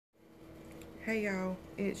Hey y'all,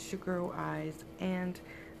 it's your girl Eyes, and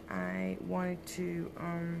I wanted to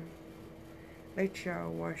let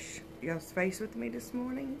y'all wash y'all's face with me this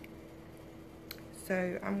morning.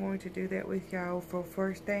 So I'm going to do that with y'all for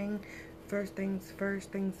first things first.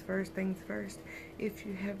 If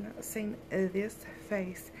you have not seen this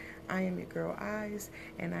face, I am your girl Eyes,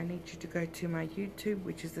 and I need you to go to my YouTube,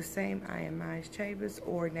 which is the same, I am Eyes Chavez,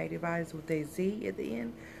 or Native Eyes with a Z at the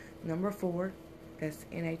end, number 4, that's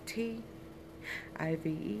NATIVEEYEZ,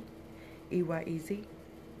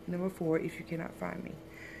 number 4, if you cannot find me.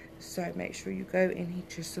 So make sure you go and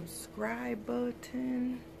hit your subscribe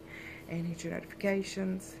button and hit your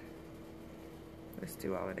notifications. Let's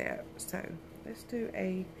do all of that. So let's do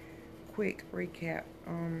a quick recap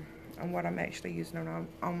on what I'm actually using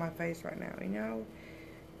on my face right now. And y'all,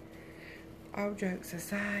 all jokes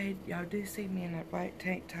aside, y'all do see me in a white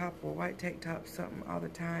tank top or white tank top something all the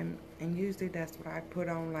time, and usually that's what I put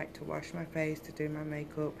on, like to wash my face, to do my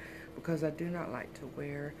makeup, because I do not like to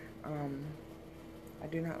wear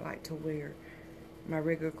my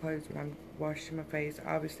regular clothes when I'm washing my face.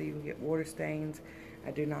 Obviously you can get water stains.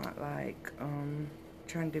 I do not like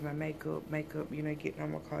trying to do my makeup, you know, getting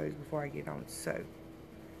on my clothes before I get on. So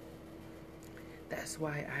that's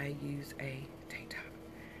why I use a tank top.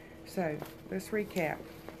 So let's recap.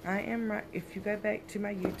 If you go back to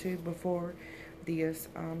my YouTube before this,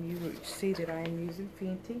 you will see that I am using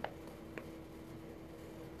Fenty.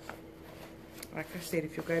 Like I said,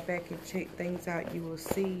 if you go back and check things out, you will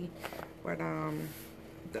see what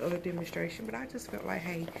the other demonstration. But I just felt like,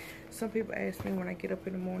 hey, some people ask me when I get up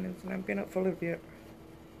in the mornings, and I've been up for a little bit,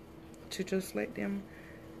 to just let them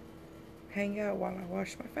hang out while I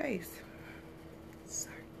wash my face. So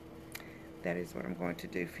that is what I'm going to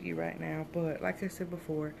do for you right now. But like I said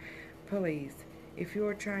before, please, if you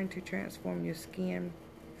are trying to transform your skin,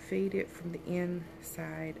 feed it from the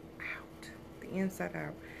inside out. The inside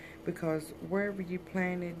out. Because wherever you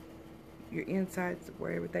planted your insides,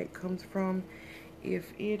 wherever that comes from,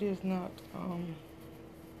 if it is not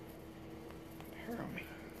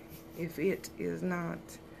if it is not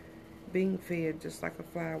being fed just like a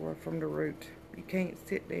flower from the root, you can't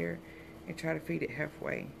sit there and try to feed it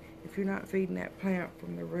halfway. If you're not feeding that plant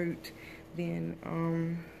from the root, then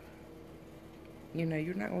you know,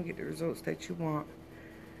 you're not going to get the results that you want.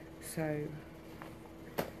 So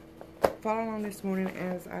follow along this morning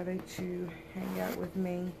as I let you hang out with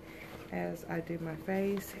me as I do my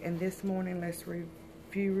face. And this morning, let's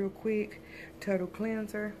review real quick. Total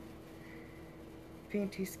Cleanser,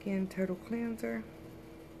 Fenty Skin Total Cleanser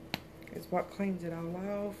is what cleans it all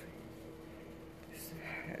off.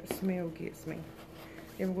 That smell gets me.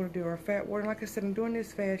 Then we're going to do our fat water. Like I said, I'm doing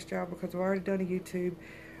this fast, y'all, because I've already done a YouTube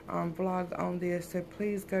vlog on this. So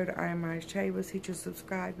please go to I Am Eyes Chavez, hit your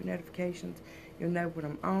subscribe, your notifications. You'll know what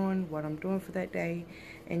I'm on, what I'm doing for that day,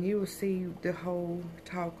 and you will see the whole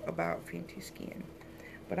talk about Fenty Skin.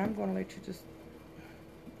 But I'm going to let you just,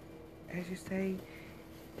 as you say,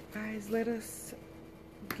 guys, let us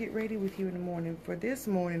get ready with you in the morning. For this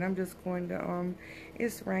morning, I'm just going to,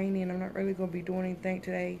 it's raining. I'm not really going to be doing anything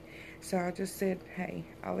today. So I just said, hey,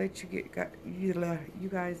 I'll let you you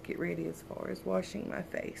guys get ready as far as washing my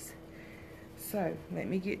face. So let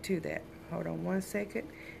me get to that. Hold on one second,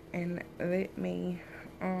 and let me,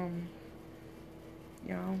 y'all,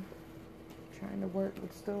 trying to work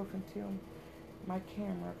with stuff until my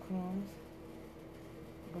camera comes.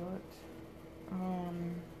 But,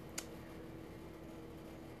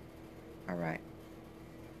 all right.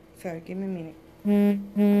 So give me a minute.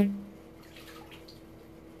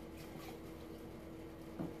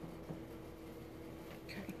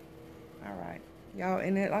 Alright, y'all,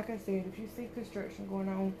 and like I said, if you see construction going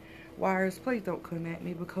on, wires, please don't come at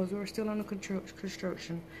me, because we're still on the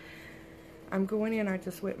construction. I'm going in, I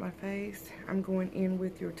just wet my face. I'm going in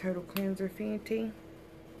with your Total Cleanser Fenty.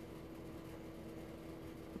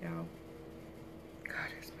 Y'all,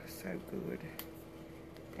 God, it smells so good.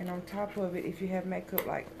 And on top of it, if you have makeup,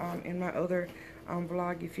 like in my other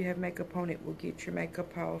vlog, if you have makeup on, it will get your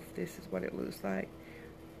makeup off. This is what it looks like.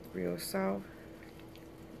 Real soft.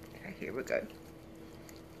 Okay, here we go.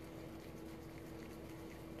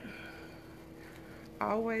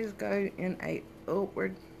 Always go in a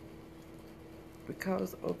upward,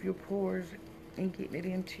 because of your pores and getting it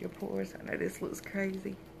into your pores. I know this looks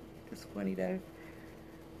crazy. It's funny though.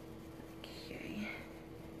 Okay.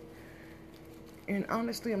 And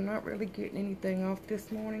honestly, I'm not really getting anything off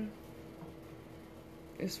this morning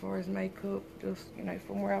as far as makeup, just, you know,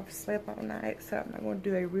 from where I've slept all night. So I'm not going to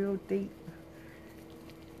do a real deep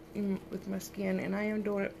with my skin, and I am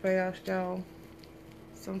doing it fast, y'all.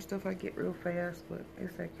 Some stuff I get real fast, but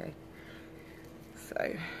it's okay.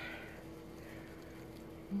 So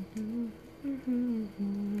It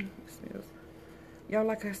smells. Y'all,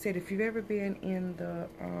 like I said, if you've ever been in the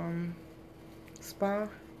spa,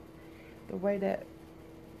 the way that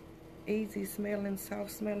easy smelling,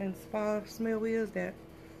 soft smelling spa smell is, that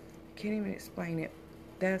can't even explain it.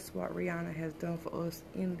 That's what Rihanna has done for us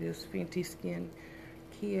in this Fenty Skin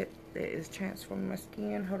kit that is transforming my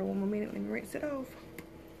skin. Hold on one more minute, let me rinse it off.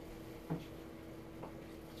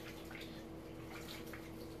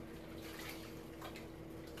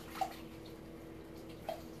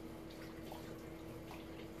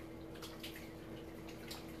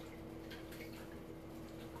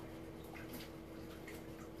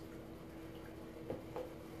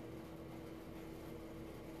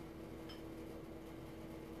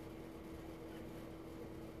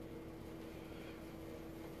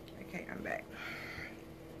 Okay, I'm back.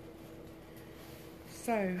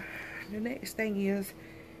 So, the next thing is,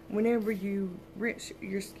 whenever you rinse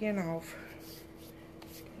your skin off,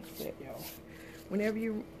 whenever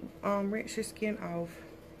you rinse your skin off,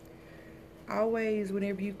 always,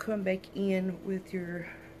 whenever you come back in with your,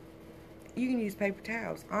 you can use paper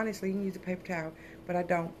towels. Honestly, you can use a paper towel, but I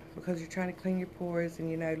don't, because you're trying to clean your pores, and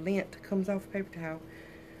you know, lint comes off a paper towel.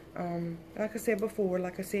 Like I said before,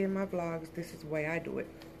 like I said in my vlogs, this is the way I do it.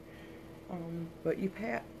 But you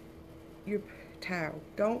pat your towel.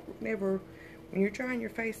 Don't never, when you're drying your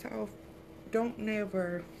face off, don't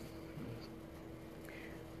never,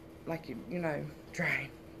 like you know, dry.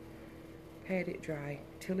 Pat it dry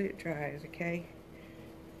till it dries, okay?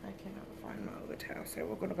 I cannot find my other towel, so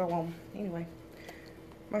we're gonna go on. Anyway,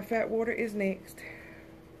 my fat water is next.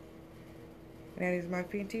 And that is my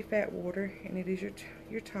Fenty fat water, and it is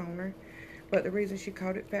your toner. But the reason she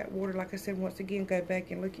called it fat water, like I said, once again, go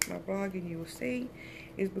back and look at my blog and you will see,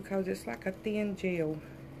 is because it's like a thin gel.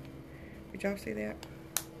 Did y'all see that?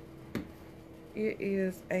 It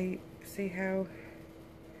is a, see how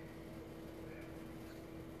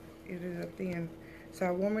it is a thin. So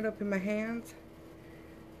I warm it up in my hands,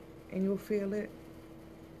 and you'll feel it,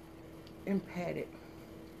 and pat it.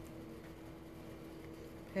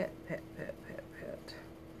 Pat, pat, pat, pat, pat.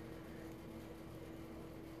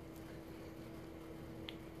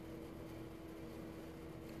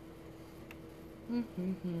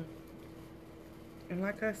 And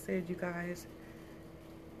like I said, you guys,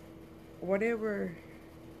 whatever,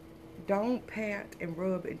 don't pat and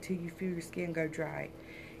rub until you feel your skin go dry.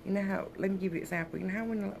 You know how, let me give you an example. You know how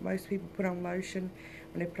when most people put on lotion,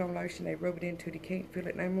 when they put on lotion, they rub it into, they can't feel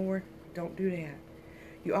it no more? Don't do that.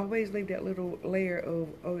 You always leave that little layer of,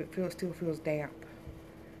 oh, it still feels damp.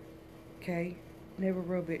 Okay? Never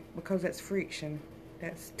rub it, because that's friction.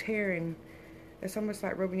 That's tearing. It's almost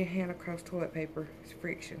like rubbing your hand across toilet paper. It's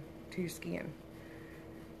friction to your skin.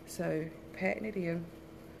 So, patting it in.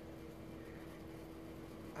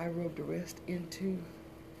 I rub the rest into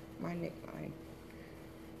my neckline.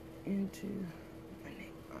 Into my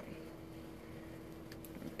neckline.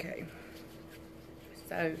 Okay.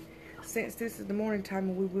 So, since this is the morning time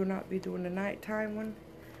and we will not be doing the nighttime one,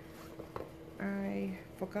 I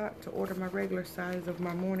forgot to order my regular size of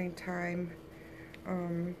my morning time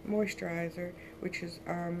moisturizer, which is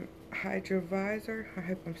Hydrovisor. I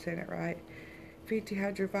hope I'm saying it right. Fenty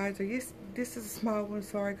Hydrovisor. Yes, this is a small one,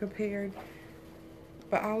 sorry, compared.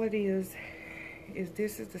 But all it is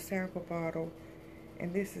this is the sample bottle,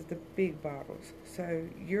 and this is the big bottles. So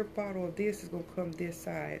your bottle of this is gonna come this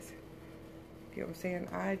size. You know what I'm saying?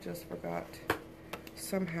 I just forgot.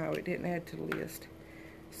 Somehow it didn't add to the list.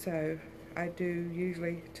 So I do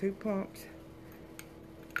usually 2 pumps.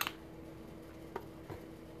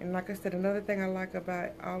 And like I said, another thing I like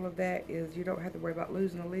about all of that is you don't have to worry about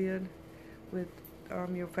losing a lid with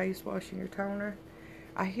your face wash and your toner.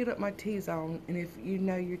 I heat up my T-zone, and if you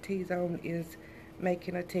know your T-zone is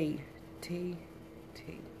making a T,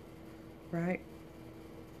 right?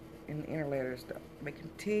 And the inner letters, making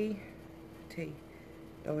T,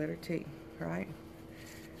 the letter T, right?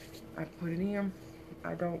 I put it in.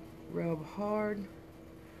 I don't rub hard.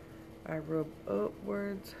 I rub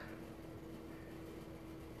upwards.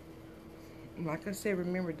 Like I said,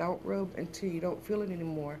 remember, don't rub until you don't feel it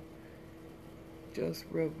anymore. Just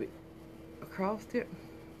rub it across it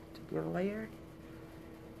to get a layer,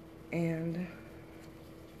 and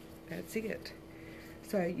that's it.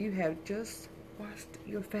 So you have just washed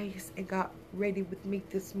your face and got ready with me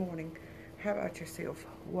this morning. How about yourself?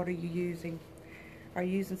 What are you using? Are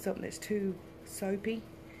you using something that's too soapy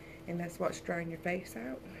and that's what's drying your face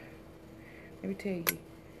out? Let me tell you,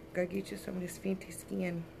 go get you some of this Fenty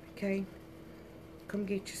Skin, okay? Come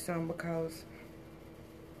get you some, because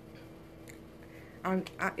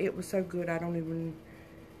it was so good,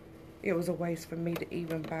 it was a waste for me to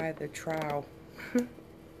even buy the trial.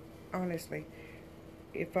 honestly.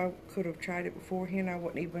 If I could have tried it beforehand, I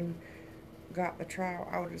wouldn't even got the trial.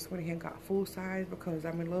 I would just went ahead and got full size because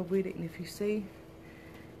I'm in love with it. And if you see,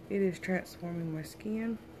 it is transforming my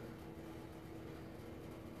skin,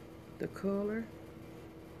 the color.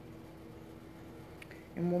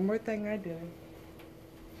 And one more thing I do.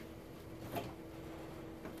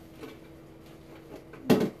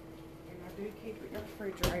 And I do keep it in the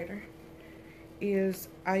refrigerator. Is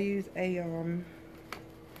I use a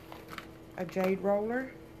jade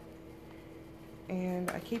roller, and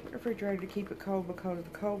I keep it in the refrigerator to keep it cold because the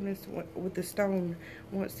coldness with the stone,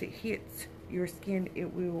 once it hits your skin,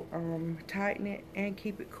 it will tighten it and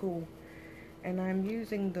keep it cool. And I'm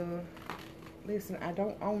using listen, I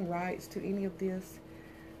don't own rights to any of this,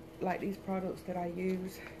 like these products that I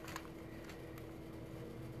use.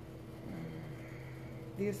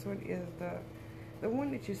 This one is the one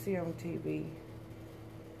that you see on TV.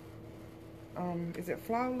 Is it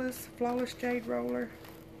Flawless Jade Roller?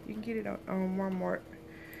 You can get it on Walmart.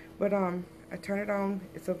 But I turn it on.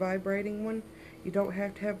 It's a vibrating one. You don't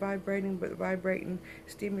have to have vibrating, but the vibrating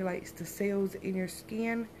stimulates the cells in your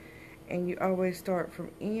skin. And you always start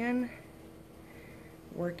from in,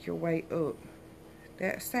 work your way up.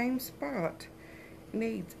 That same spot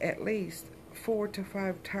needs at least 4 to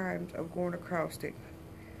 5 times of going across it.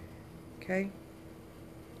 Okay?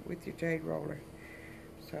 With your jade roller.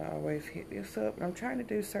 So I always hit this up. And I'm trying to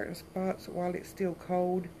do certain spots while it's still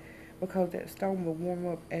cold, because that stone will warm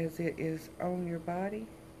up as it is on your body.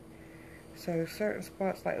 So certain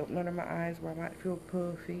spots like up under my eyes where I might feel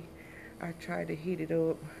puffy, I try to heat it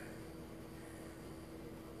up,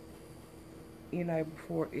 you know,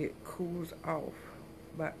 before it cools off.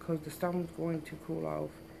 But because the stone's going to cool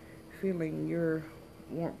off, feeling your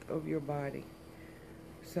warmth of your body.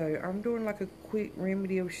 So I'm doing like a quick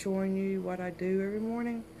remedy of showing you what I do every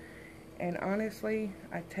morning. And honestly,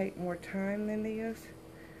 I take more time than this.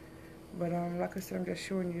 But like I said, I'm just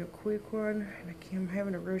showing you a quick one. And I'm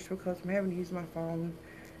having a rush because I'm having to use my phone.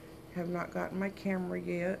 Have not gotten my camera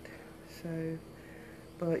yet. So,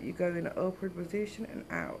 but you go in an upward position and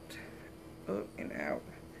out. Up and out.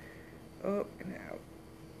 Up and out.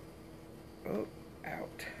 Up,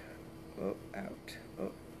 out. Up, out.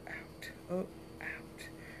 Up, out. Up, out.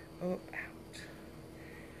 Up, out.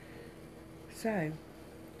 So,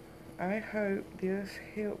 I hope this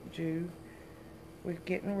helped you with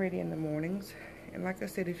getting ready in the mornings. And like I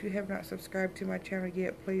said, if you have not subscribed to my channel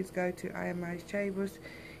yet, please go to Holidayz,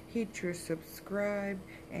 hit your subscribe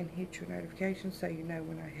and hit your notifications so you know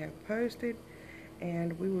when I have posted.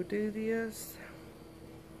 And we will do this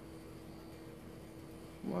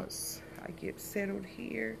once I get settled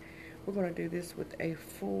here. We're going to do this with a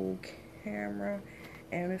full camera,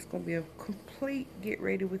 and it's going to be a complete get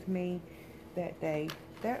ready with me that day.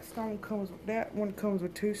 That one comes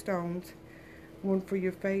with 2 stones, one for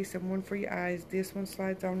your face and one for your eyes. This one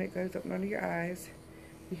slides on, it goes up under your eyes.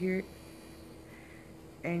 You hear it?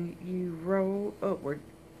 And you roll upward,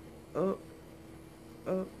 up,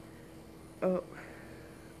 up, up,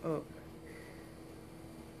 up,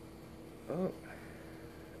 up,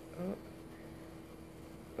 up,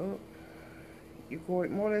 up. You're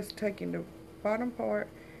going more or less taking the bottom part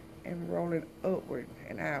and rolling upward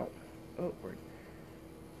and out, upward,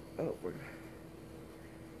 upward.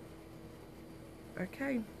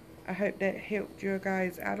 Okay, I hope that helped you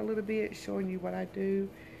guys out a little bit, showing you what I do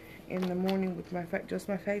in the morning with just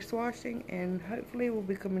my face washing. And hopefully it will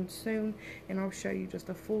be coming soon, and I'll show you just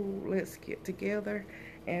a full let's get together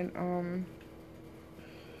and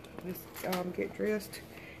let's get dressed,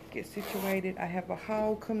 get situated. I have a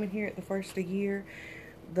haul coming here at the first of the year.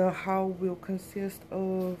 The haul will consist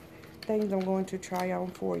of things I'm going to try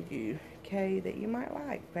on for you, okay, that you might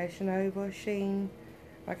like. Fashion Nova, Sheen.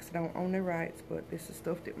 Like I said, I don't own the rights, but this is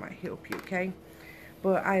stuff that might help you, okay?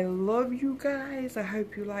 But I love you guys. I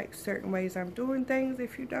hope you like certain ways I'm doing things.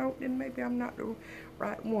 If you don't, then maybe I'm not the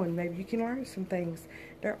right one. Maybe you can learn some things.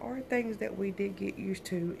 There are things that we did get used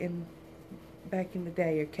to back in the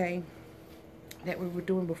day, okay, that we were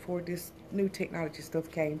doing before this new technology stuff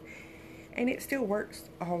came. And it still works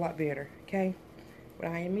a whole lot better, okay? But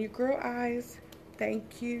I am your girl, Eyes.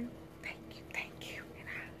 Thank you. Thank you. Thank you. And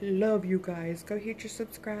I love you guys. Go hit your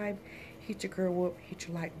subscribe. Hit your girl up. Hit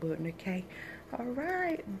your like button, okay? All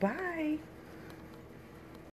right. Bye.